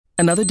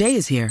Another day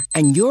is here,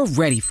 and you're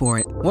ready for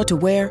it. What to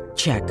wear?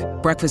 Check.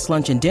 Breakfast,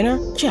 lunch, and dinner?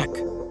 Check.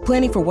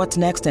 Planning for what's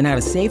next and how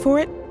to save for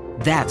it?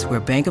 That's where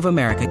Bank of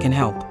America can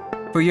help.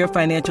 For your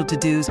financial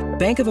to-dos,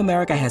 Bank of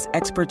America has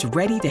experts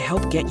ready to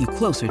help get you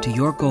closer to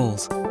your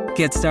goals.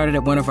 Get started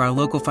at one of our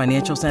local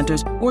financial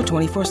centers or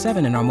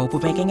 24/7 in our mobile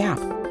banking app.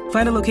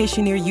 Find a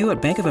location near you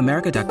at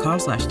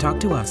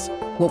bankofamerica.com/talktous.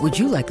 What would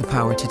you like the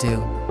power to do?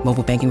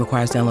 Mobile banking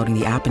requires downloading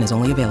the app and is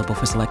only available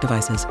for select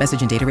devices.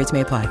 Message and data rates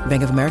may apply.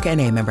 Bank of America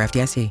N.A., member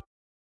FDIC.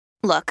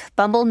 Look,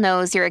 Bumble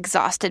knows you're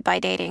exhausted by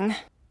dating.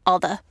 All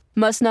the,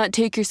 must not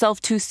take yourself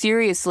too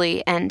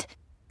seriously, and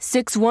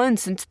 6'1"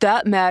 since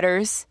that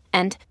matters,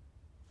 and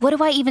what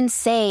do I even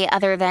say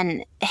other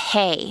than,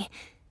 hey?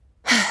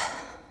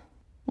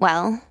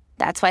 Well,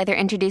 that's why they're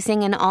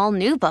introducing an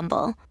all-new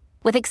Bumble,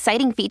 with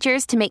exciting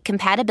features to make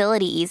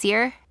compatibility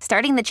easier,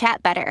 starting the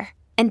chat better,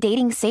 and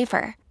dating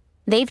safer.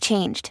 They've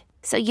changed,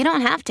 so you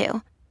don't have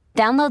to.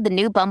 Download the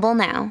new Bumble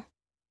now.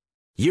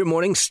 Your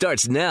morning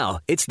starts now.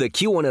 It's the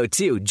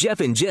Q102 Jeff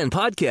and Jen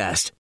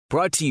podcast,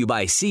 brought to you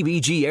by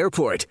CBG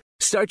Airport.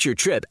 Start your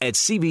trip at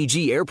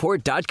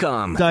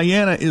CBGAirport.com.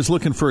 Diana is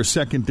looking for a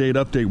second date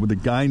update with a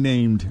guy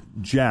named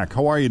Jack.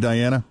 How are you,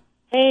 Diana?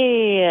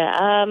 Hey,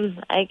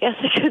 I guess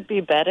it could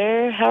be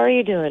better. How are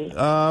you doing?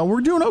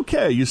 We're doing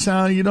okay. You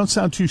don't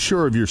sound too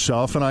sure of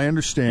yourself, and I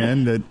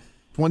understand that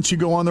once you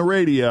go on the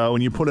radio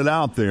and you put it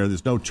out there,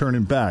 there's no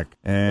turning back.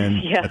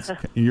 And that's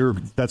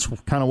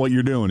kind of what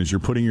you're doing, is you're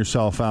putting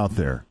yourself out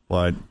there.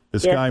 But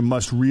this guy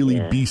must really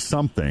be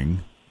something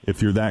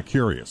if you're that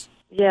curious.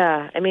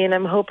 Yeah, I mean,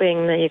 I'm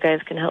hoping that you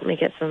guys can help me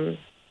get some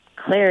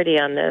clarity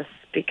on this,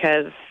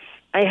 because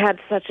I had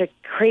such a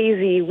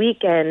crazy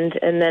weekend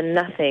and then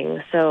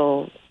nothing.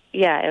 So,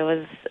 it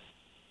was,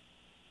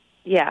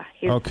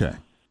 Okay.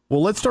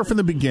 Well, let's start from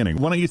the beginning.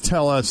 Why don't you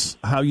tell us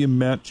how you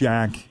met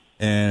Jack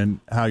and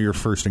how your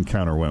first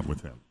encounter went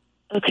with him?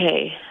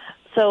 Okay.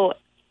 So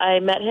I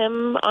met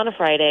him on a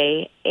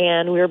Friday,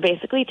 and we were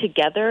basically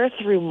together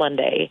through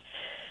Monday.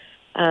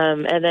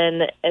 And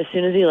then as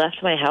soon as he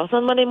left my house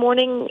on Monday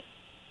morning,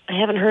 I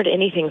haven't heard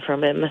anything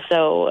from him.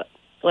 So,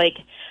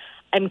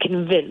 I'm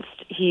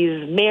convinced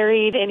he's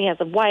married and he has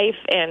a wife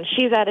and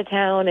she's out of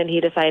town, and he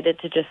decided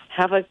to just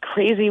have a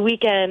crazy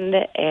weekend.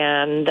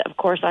 And, of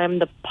course, I'm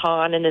the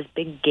pawn in this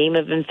big game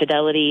of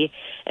infidelity.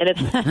 And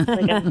it's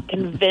I'm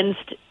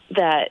convinced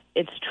that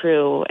it's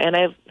true. And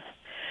it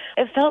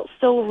felt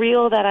so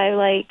real that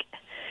I,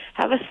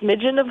 have a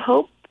smidgen of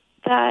hope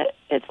that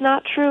it's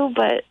not true,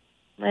 but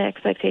my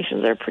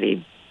expectations are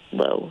pretty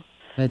low.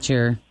 But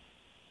your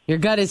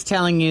gut is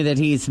telling you that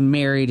he's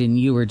married and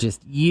you were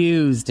just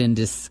used and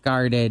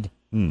discarded.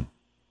 Well,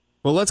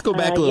 let's go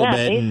back a little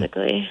bit.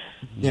 Basically.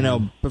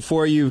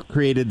 Before you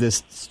created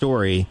this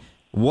story,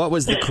 what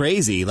was the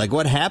crazy?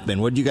 What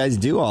happened? What did you guys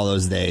do all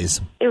those days?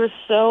 It was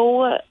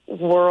so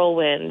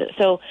whirlwind.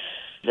 So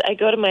I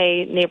go to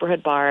my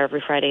neighborhood bar every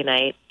Friday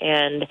night,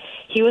 and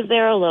he was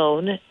there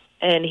alone,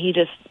 and he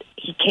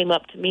came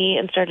up to me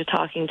and started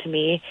talking to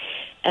me.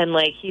 And,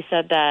 he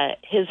said that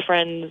his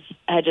friends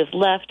had just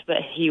left, but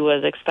he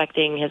was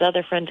expecting his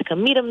other friend to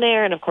come meet him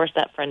there. And, of course,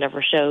 that friend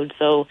never showed.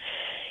 So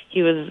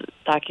he was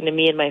talking to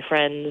me and my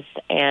friends,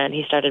 and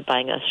he started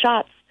buying us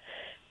shots.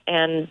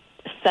 And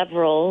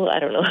several, I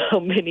don't know how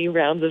many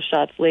rounds of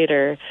shots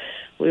later,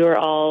 we were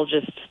all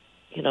just,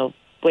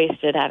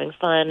 wasted, having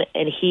fun.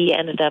 And he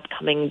ended up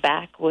coming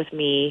back with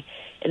me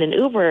in an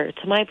Uber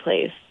to my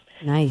place.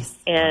 Nice.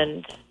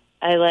 And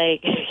I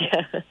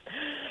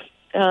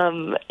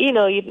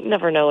you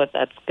never know what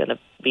that's going to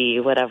be,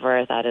 whatever.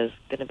 I thought it was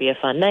going to be a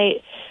fun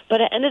night.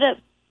 But it ended up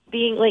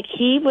being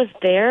he was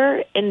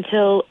there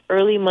until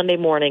early Monday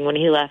morning when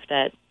he left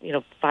at,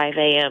 5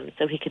 a.m.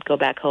 so he could go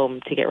back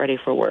home to get ready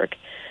for work.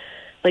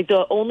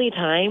 The only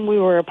time we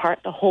were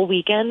apart the whole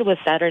weekend was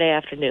Saturday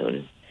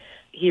afternoon.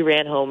 He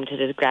ran home to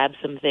just grab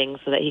some things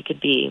so that he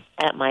could be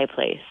at my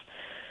place.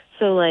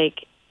 So,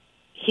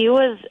 he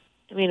was,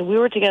 we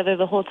were together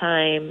the whole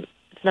time.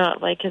 It's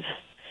not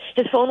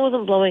his phone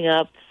wasn't blowing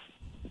up.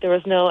 There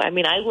was no, I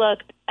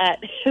looked at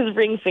his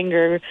ring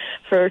finger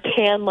for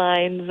tan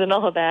lines and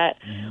all of that,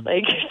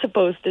 you're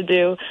supposed to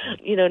do.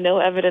 No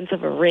evidence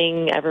of a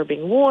ring ever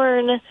being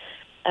worn.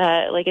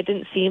 It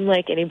didn't seem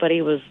like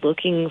anybody was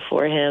looking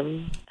for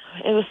him.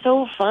 It was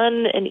so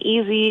fun and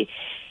easy.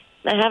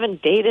 I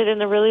haven't dated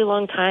in a really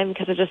long time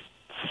because it just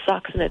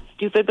sucks and it's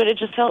stupid, but it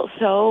just felt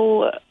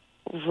so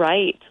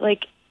right.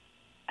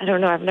 I don't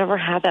know, I've never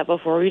had that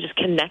before. We just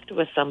connect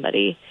with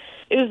somebody.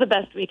 It was the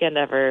best weekend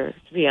ever,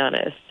 to be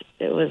honest.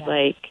 It was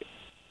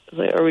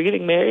are we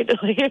getting married?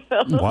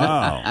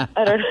 Wow.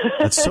 I don't know.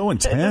 That's so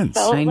intense.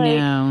 I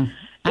know.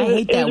 I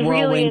hate that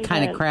whirlwind really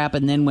kind of crap,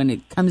 and then when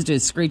it comes to a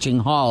screeching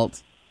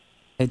halt,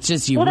 it's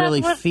just you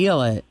really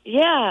feel it.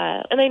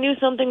 Yeah, and I knew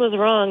something was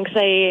wrong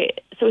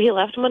so he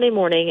left Monday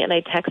morning, and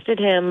I texted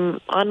him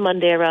on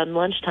Monday around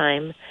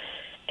lunchtime,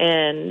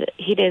 and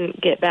he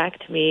didn't get back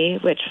to me,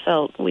 which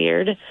felt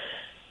weird.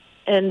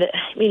 And,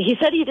 he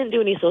said he didn't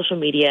do any social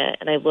media,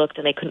 and I looked,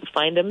 and I couldn't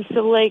find him.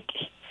 So,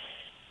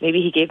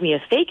 maybe he gave me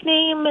a fake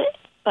name,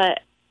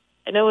 but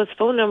I know his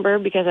phone number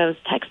because I was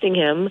texting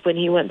him when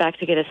he went back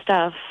to get his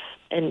stuff,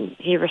 and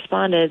he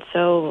responded.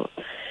 So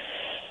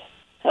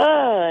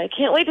I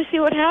can't wait to see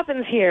what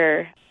happens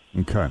here.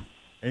 Okay.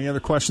 Any other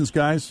questions,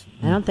 guys?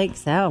 I don't think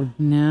so.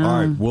 No.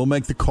 All right, we'll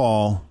make the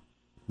call.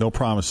 No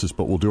promises,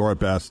 but we'll do our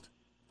best.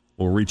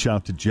 We'll reach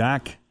out to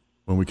Jack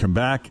when we come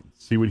back,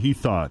 see what he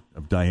thought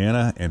of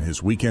Diana and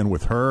his weekend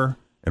with her,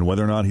 and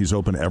whether or not he's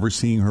open to ever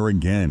seeing her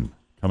again.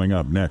 Coming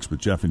up next with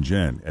Jeff and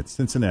Jen at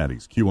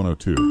Cincinnati's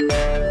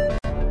Q102.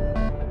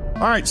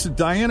 All right, so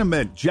Diana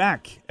met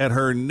Jack at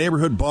her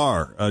neighborhood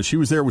bar. She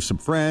was there with some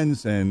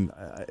friends, and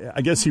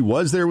I guess he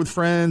was there with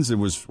friends and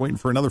was waiting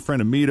for another friend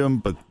to meet him,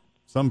 but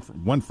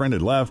one friend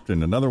had left,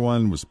 and another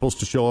one was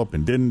supposed to show up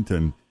and didn't.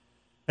 And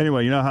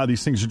anyway, you know how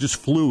these things are just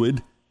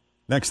fluid.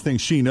 Next thing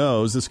she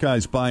knows, this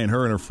guy's buying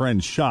her and her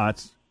friend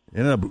shots.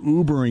 Ended up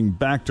Ubering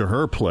back to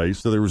her place,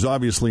 so there was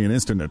obviously an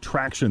instant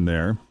attraction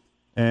there.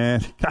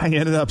 And guy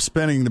ended up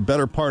spending the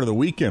better part of the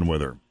weekend with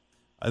her.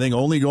 I think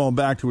only going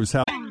back to his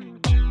house.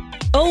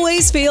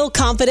 Always feel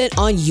confident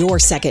on your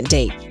second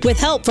date. With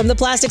help from the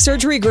Plastic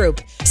Surgery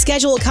Group.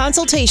 Schedule a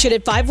consultation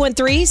at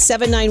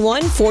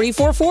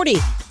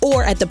 513-791-4440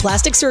 or at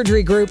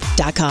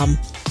theplasticsurgerygroup.com.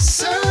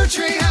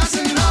 Surgery has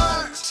an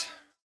art.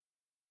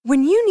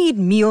 When you need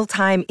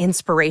mealtime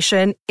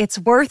inspiration, it's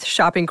worth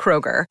shopping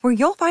Kroger, where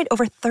you'll find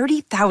over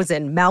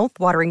 30,000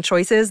 mouth-watering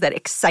choices that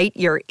excite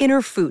your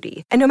inner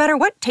foodie. And no matter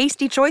what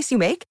tasty choice you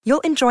make,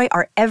 you'll enjoy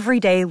our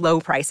everyday low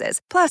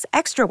prices, plus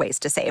extra ways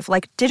to save,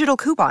 like digital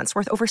coupons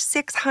worth over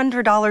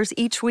 $600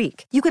 each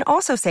week. You can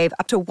also save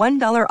up to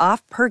 $1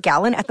 off per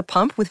gallon at the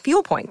pump with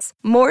fuel points.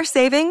 More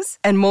savings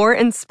and more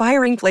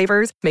inspiring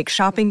flavors make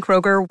shopping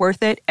Kroger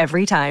worth it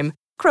every time.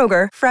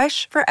 Kroger,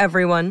 fresh for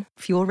everyone.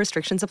 Fuel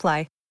restrictions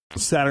apply.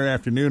 Saturday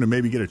afternoon and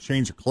maybe get a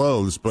change of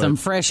clothes. But some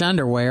fresh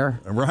underwear.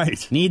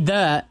 Right. Need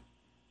that.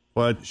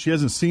 But she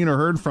hasn't seen or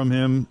heard from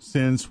him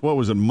since, what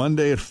was it,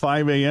 Monday at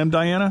 5 a.m.,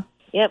 Diana?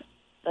 Yep.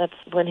 That's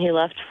when he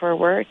left for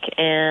work,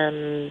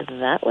 and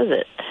that was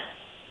it.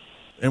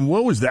 And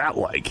what was that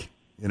like?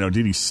 You know,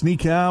 did he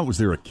sneak out? Was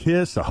there a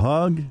kiss, a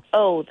hug?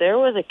 Oh, there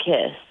was a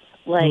kiss.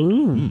 Like,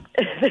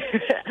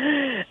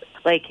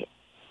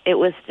 it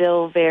was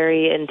still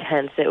very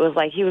intense. It was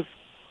like he was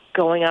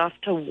going off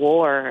to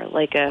war,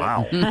 like a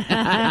wow. Well,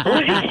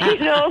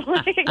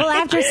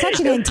 after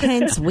such an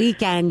intense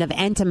weekend of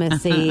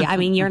intimacy, I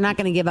mean, you're not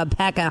going to give a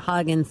peck a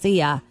hug and see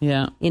ya.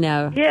 Yeah, you're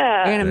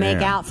going to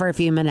make out for a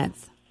few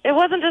minutes. It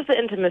wasn't just the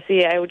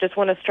intimacy. I would just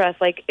want to stress,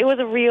 like, it was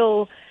a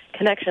real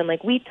connection.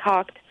 Like, we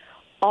talked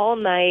all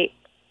night,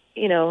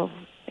 I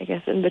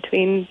guess in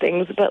between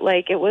things, but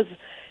like it was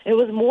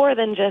more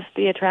than just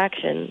the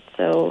attraction.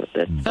 So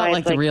that's felt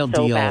like the real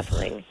so deal.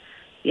 Baffling.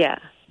 Yeah.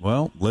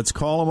 Well, let's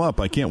call him up.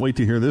 I can't wait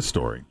to hear this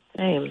story.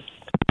 Same.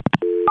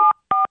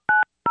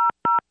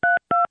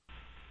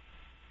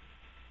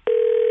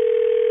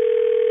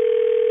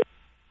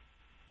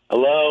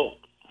 Hello?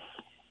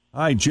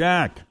 Hi,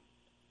 Jack.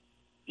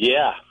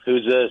 Yeah,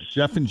 who's this?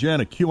 Jeff and Jen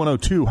at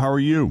Q102. How are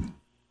you?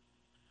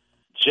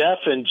 Jeff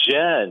and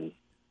Jen.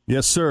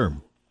 Yes, sir.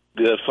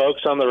 The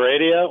folks on the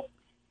radio?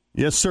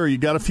 Yes, sir. You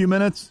got a few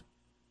minutes?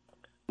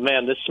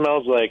 Man, this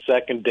smells like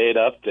second date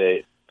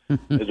update.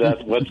 Is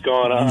that what's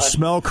going on? You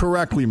smell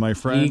correctly, my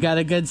friend. You got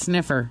a good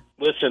sniffer.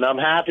 Listen, I'm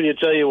happy to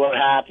tell you what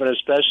happened,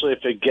 especially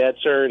if it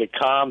gets her to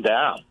calm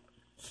down.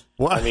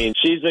 What? I mean,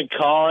 she's been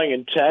calling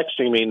and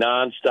texting me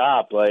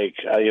nonstop. Like,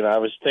 I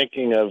was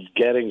thinking of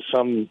getting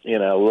some,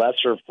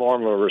 lesser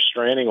form of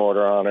restraining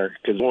order on her.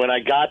 Because when I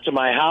got to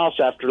my house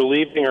after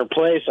leaving her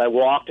place, I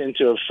walked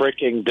into a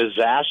freaking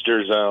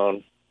disaster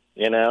zone,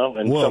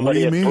 And what do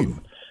you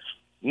mean?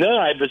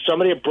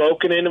 Somebody had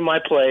broken into my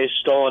place,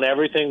 stolen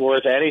everything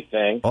worth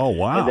anything. Oh,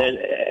 wow.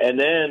 And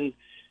then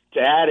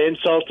to add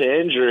insult to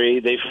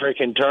injury, they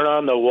freaking turned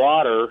on the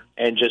water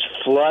and just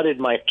flooded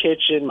my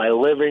kitchen, my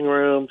living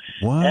room.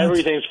 What?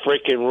 Everything's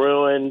freaking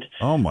ruined.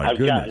 Oh, my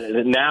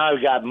goodness. Now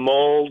I've got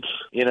mold,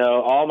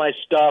 all my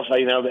stuff.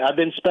 I've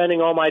been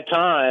spending all my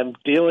time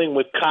dealing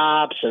with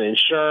cops and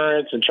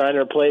insurance and trying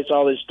to replace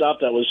all this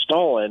stuff that was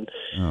stolen.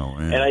 Oh,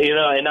 man.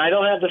 And I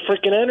don't have the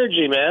freaking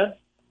energy, man.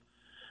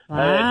 Wow.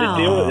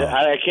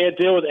 I can't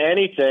deal with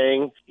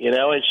anything,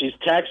 and she's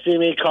texting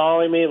me,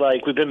 calling me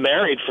like we've been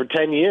married for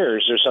 10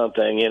 years or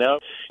something,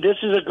 This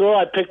is a girl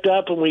I picked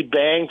up and we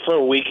banged for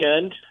a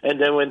weekend,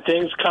 and then when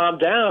things calm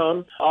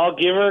down, I'll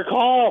give her a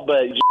call,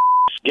 but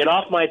get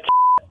off my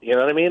you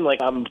know what I mean?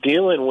 Like, I'm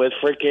dealing with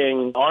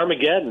freaking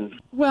Armageddon.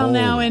 Well,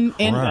 now, and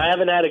I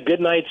haven't had a good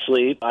night's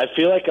sleep. I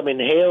feel like I'm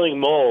inhaling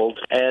mold,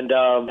 and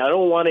I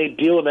don't want to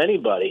deal with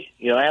anybody.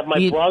 I have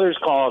my brothers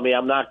calling me.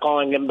 I'm not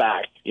calling him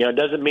back. It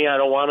doesn't mean I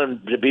don't want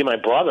him to be my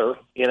brother.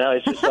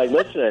 It's just like,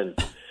 listen,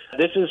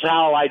 this is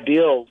how I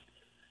deal,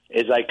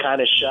 is I kind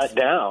of shut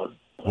down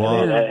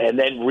and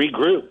then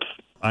regroup.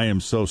 I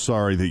am so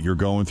sorry that you're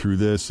going through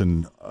this,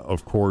 and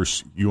of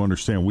course, you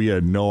understand we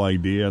had no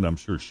idea, and I'm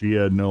sure she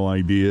had no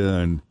idea.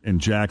 And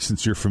Jack,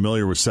 since you're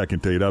familiar with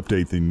Second Date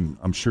Update, then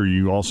I'm sure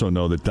you also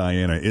know that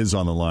Diana is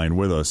on the line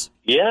with us.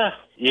 Yeah,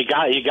 you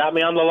got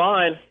me on the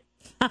line.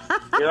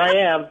 Here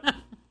I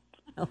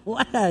am.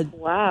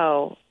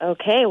 Wow.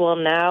 Okay, well,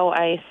 now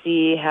I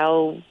see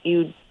how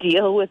you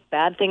deal with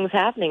bad things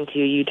happening to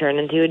you. You turn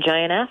into a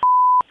giant ass.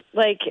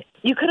 Like,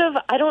 you could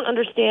have, I don't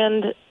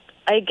understand.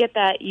 I get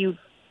that you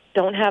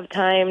don't have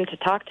time to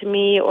talk to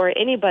me or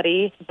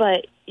anybody,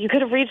 but you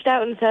could have reached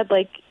out and said,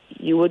 like,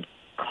 you would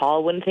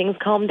call when things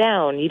calm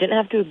down. You didn't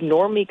have to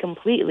ignore me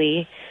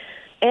completely.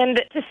 And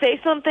to say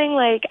something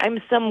like, I'm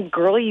some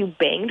girl you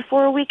banged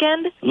for a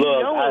weekend? Listen,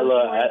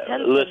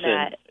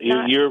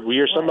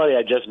 you're somebody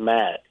I just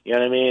met. You know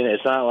what I mean?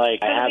 It's not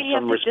like I have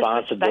some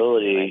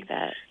responsibility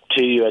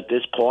to you at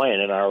this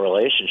point in our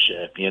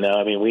relationship. You know,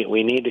 I mean,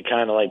 we need to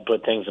kind of like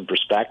put things in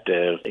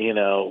perspective. You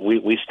know,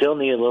 we still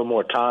need a little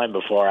more time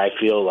before I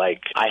feel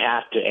like I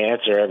have to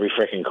answer every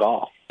freaking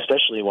call,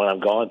 especially when I'm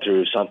going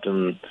through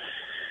something,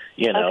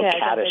 you know,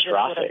 catastrophic. I just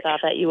would have thought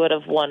that you would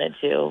have wanted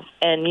to.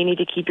 And you need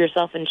to keep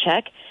yourself in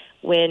check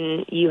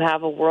when you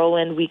have a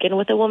whirlwind weekend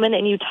with a woman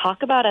and you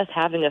talk about us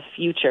having a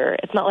future.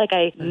 It's not like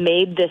I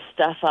made this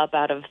stuff up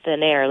out of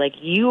thin air. Like,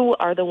 you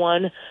are the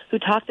one who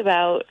talked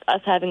about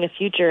us having a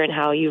future and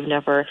how you've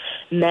never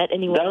met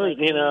anyone. That was,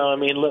 you know, I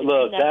mean,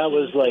 look, that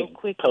was like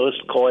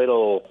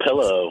post-coital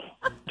pillow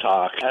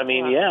talk. I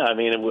mean, yeah, I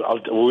mean,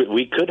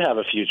 we could have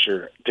a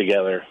future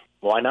together.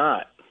 Why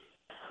not?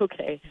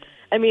 Okay.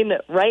 I mean,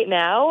 right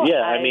now...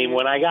 Yeah, I mean,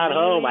 when I got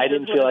home, I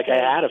didn't feel like I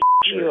had a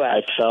future.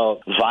 I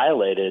felt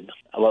violated,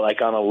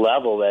 like on a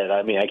level that,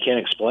 I mean, I can't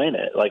explain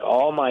it. Like,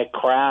 all my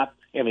crap,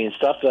 I mean,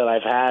 stuff that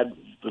I've had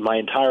my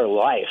entire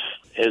life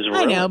is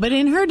ruined. I know, but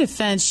in her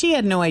defense, she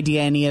had no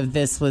idea any of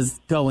this was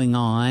going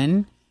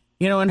on.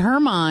 You know, in her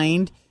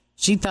mind,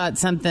 she thought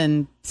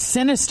something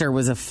sinister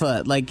was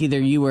afoot, like either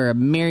you were a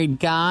married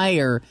guy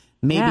or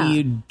maybe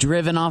you'd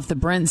driven off the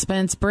Brent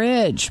Spence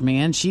Bridge,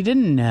 man. She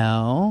didn't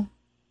know.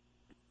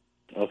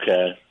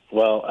 Okay.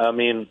 Well, I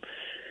mean,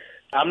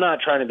 I'm not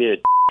trying to be a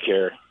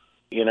here.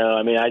 You know,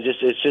 I mean,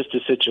 it's just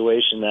a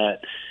situation that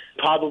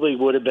probably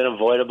would have been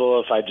avoidable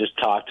if I just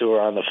talked to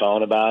her on the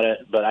phone about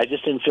it, but I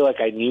just didn't feel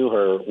like I knew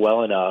her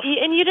well enough.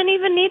 And you didn't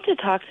even need to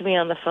talk to me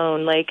on the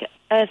phone. Like,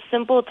 a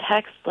simple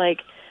text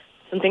like,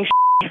 something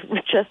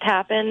just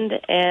happened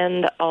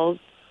and I'll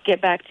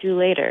get back to you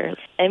later.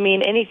 I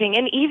mean, anything.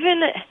 And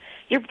even,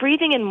 you're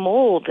breathing in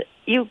mold.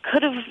 You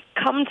could have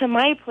come to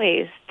my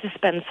place to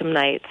spend some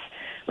nights.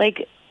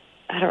 Like,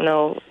 I don't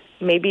know,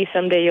 maybe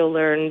someday you'll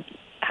learn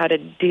how to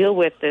deal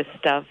with this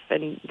stuff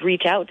and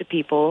reach out to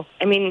people.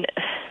 I mean,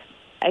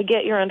 I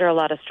get you're under a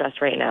lot of stress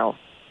right now,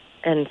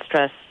 and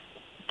stress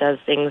does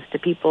things to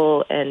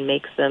people and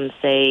makes them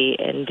say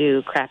and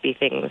do crappy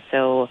things.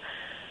 So,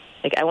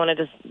 like, I want to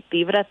just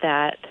leave it at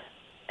that.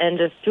 And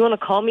if you want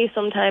to call me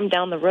sometime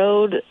down the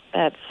road,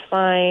 that's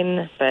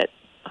fine, but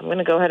I'm going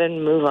to go ahead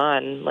and move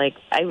on. Like,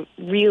 I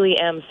really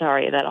am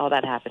sorry that all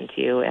that happened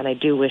to you, and I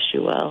do wish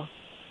you well.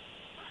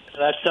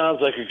 That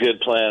sounds like a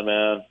good plan,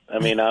 man. I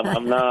mean,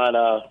 I'm not,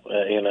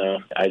 you know,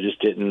 I just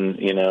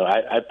didn't, you know,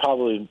 I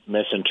probably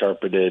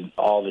misinterpreted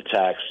all the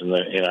texts, and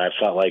you know, I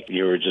felt like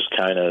you were just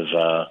kind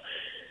of,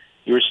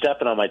 you were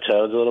stepping on my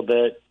toes a little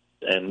bit,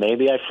 and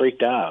maybe I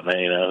freaked out. Man,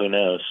 you know, who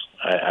knows?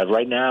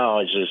 Right now,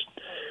 it's just,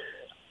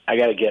 I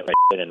got to get my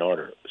shit in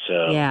order.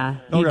 So yeah,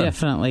 you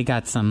definitely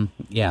got some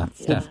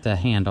stuff to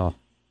handle.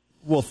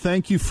 Well,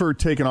 thank you for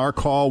taking our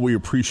call. We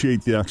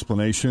appreciate the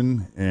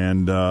explanation,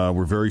 and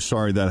we're very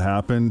sorry that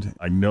happened.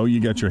 I know you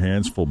got your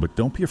hands full, but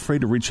don't be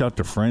afraid to reach out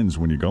to friends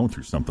when you're going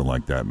through something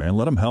like that, man.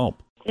 Let them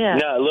help. Yeah.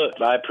 No,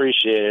 look, I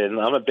appreciate it, and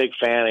I'm a big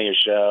fan of your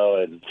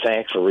show, and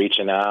thanks for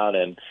reaching out.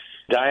 And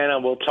Diana,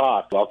 we'll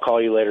talk. I'll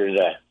call you later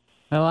today.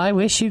 Well, I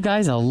wish you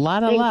guys a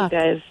lot of luck.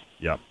 Thank you, guys.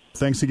 Yep.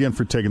 Thanks again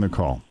for taking the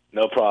call.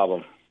 No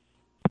problem.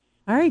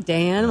 All right,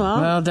 Diane.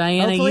 Well,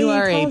 Diana, you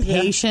are a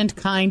patient,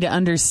 kind,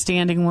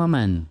 understanding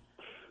woman.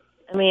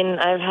 I mean,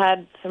 I've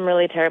had some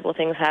really terrible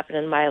things happen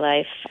in my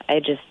life. I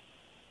just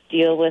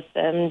deal with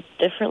them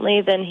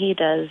differently than he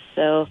does.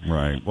 So,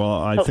 right. Well,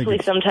 I hopefully think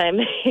it's sometime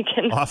he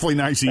can. Awfully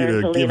nice of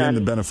you to give him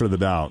the benefit of the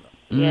doubt.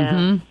 Yeah.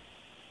 Mm-hmm.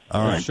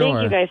 All right. Sure.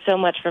 Thank you guys so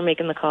much for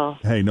making the call.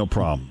 Hey, no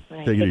problem.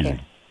 Right, take it easy. care.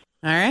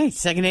 All right,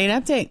 second date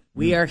update.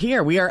 We are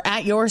here. We are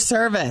at your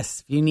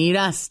service. If you need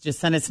us, just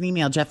send us an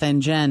email,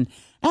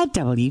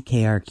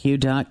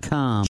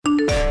 jeffandjen@WKRQ.com.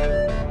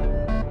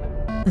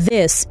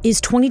 This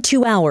is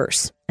 22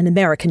 Hours, an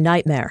American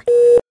Nightmare.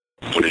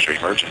 What is your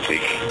emergency?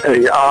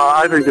 Hey,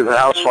 I think it's a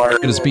house fire.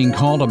 It is being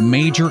called a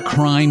major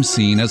crime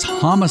scene as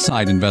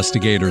homicide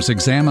investigators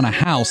examine a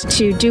house.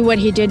 To do what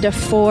he did to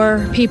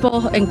 4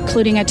 people,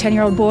 including a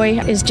 10-year-old boy,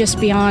 is just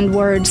beyond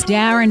words.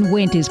 Darren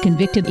Wint is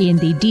convicted in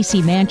the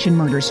D.C. Mansion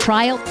murders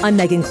trial. I'm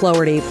Megan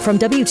Cloherty from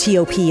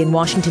WTOP in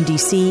Washington,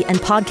 D.C. and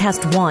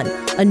Podcast One,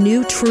 a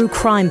new true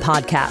crime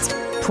podcast.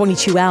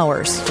 22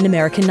 Hours, an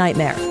American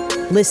Nightmare.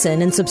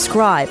 Listen and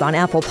subscribe on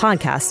Apple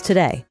Podcasts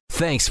today.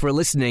 Thanks for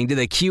listening to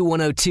the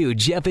Q102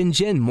 Jeff and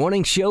Jen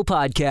Morning Show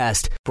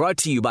podcast, brought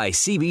to you by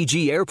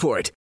CVG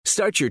Airport.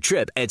 Start your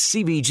trip at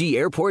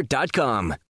CVGAirport.com.